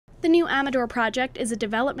The new Amador Project is a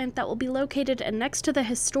development that will be located next to the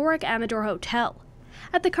Historic Amador Hotel,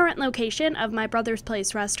 at the current location of My Brother's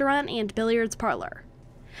Place restaurant and Billiards Parlor.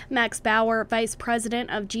 Max Bauer, Vice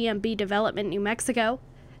President of GMB Development New Mexico,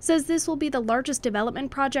 says this will be the largest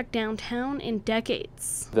development project downtown in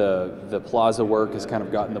decades. The plaza work has kind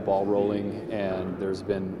of gotten the ball rolling, and there's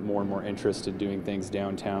been more and more interest in doing things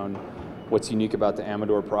downtown. What's unique about the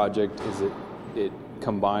Amador Project is it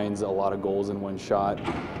combines a lot of goals in one shot.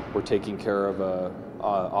 We're taking care of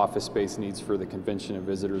office space needs for the Convention and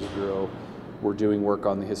Visitors Bureau. We're doing work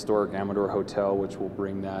on the Historic Amador Hotel, which will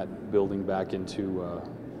bring that building back into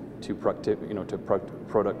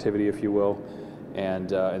productivity, if you will, and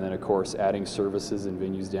then of course adding services and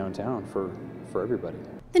venues downtown for everybody.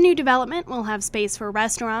 The new development will have space for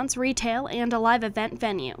restaurants, retail, and a live event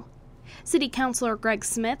venue. City Councilor Greg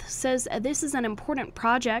Smith says this is an important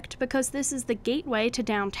project because this is the gateway to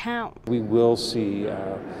downtown. We will see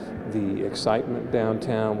the excitement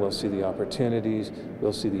downtown, we'll see the opportunities,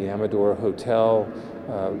 we'll see the Amador Hotel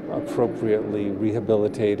appropriately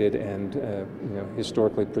rehabilitated and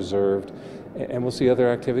historically preserved, and we'll see other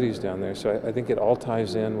activities down there. So I think it all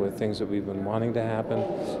ties in with things that we've been wanting to happen,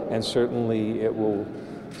 and certainly it will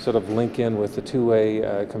sort of link in with the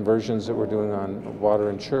two-way conversions that we're doing on Water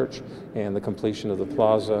and Church and the completion of the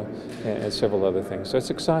plaza and several other things. So it's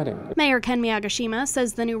exciting. Mayor Ken Miyagishima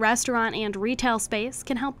says the new restaurant and retail space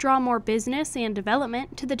can help draw more business and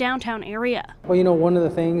development to the downtown area. Well, one of the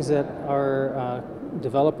things that our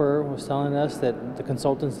developer was telling us, that the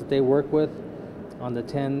consultants that they work with on the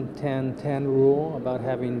 10-10-10 rule about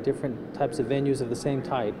having different types of venues of the same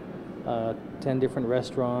type, 10 different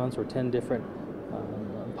restaurants or 10 different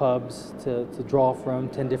pubs to draw from,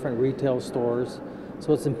 10 different retail stores.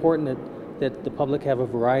 So it's important that the public have a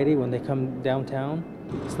variety when they come downtown.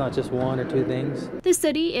 It's not just one or two things. The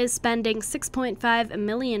city is spending $6.5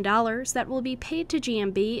 million that will be paid to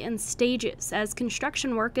GMB in stages as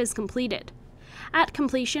construction work is completed. At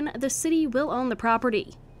completion, the city will own the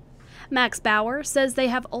property. Max Bauer says they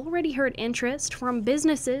have already heard interest from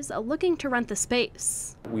businesses looking to rent the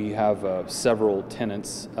space. We have several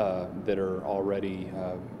tenants that are already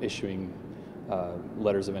issuing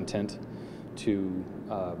letters of intent to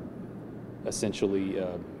essentially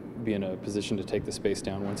be in a position to take the space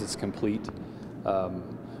down once it's complete.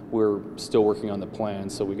 We're still working on the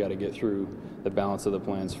plans, so we got to get through the balance of the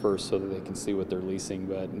plans first so that they can see what they're leasing,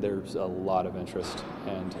 but there's a lot of interest,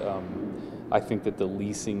 and I think that the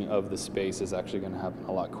leasing of the space is actually going to happen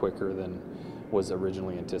a lot quicker than was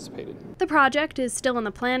originally anticipated. The project is still in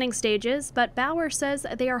the planning stages, but Bauer says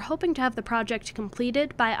they are hoping to have the project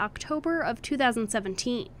completed by October of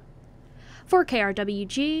 2017. For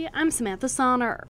KRWG, I'm Samantha Sonner.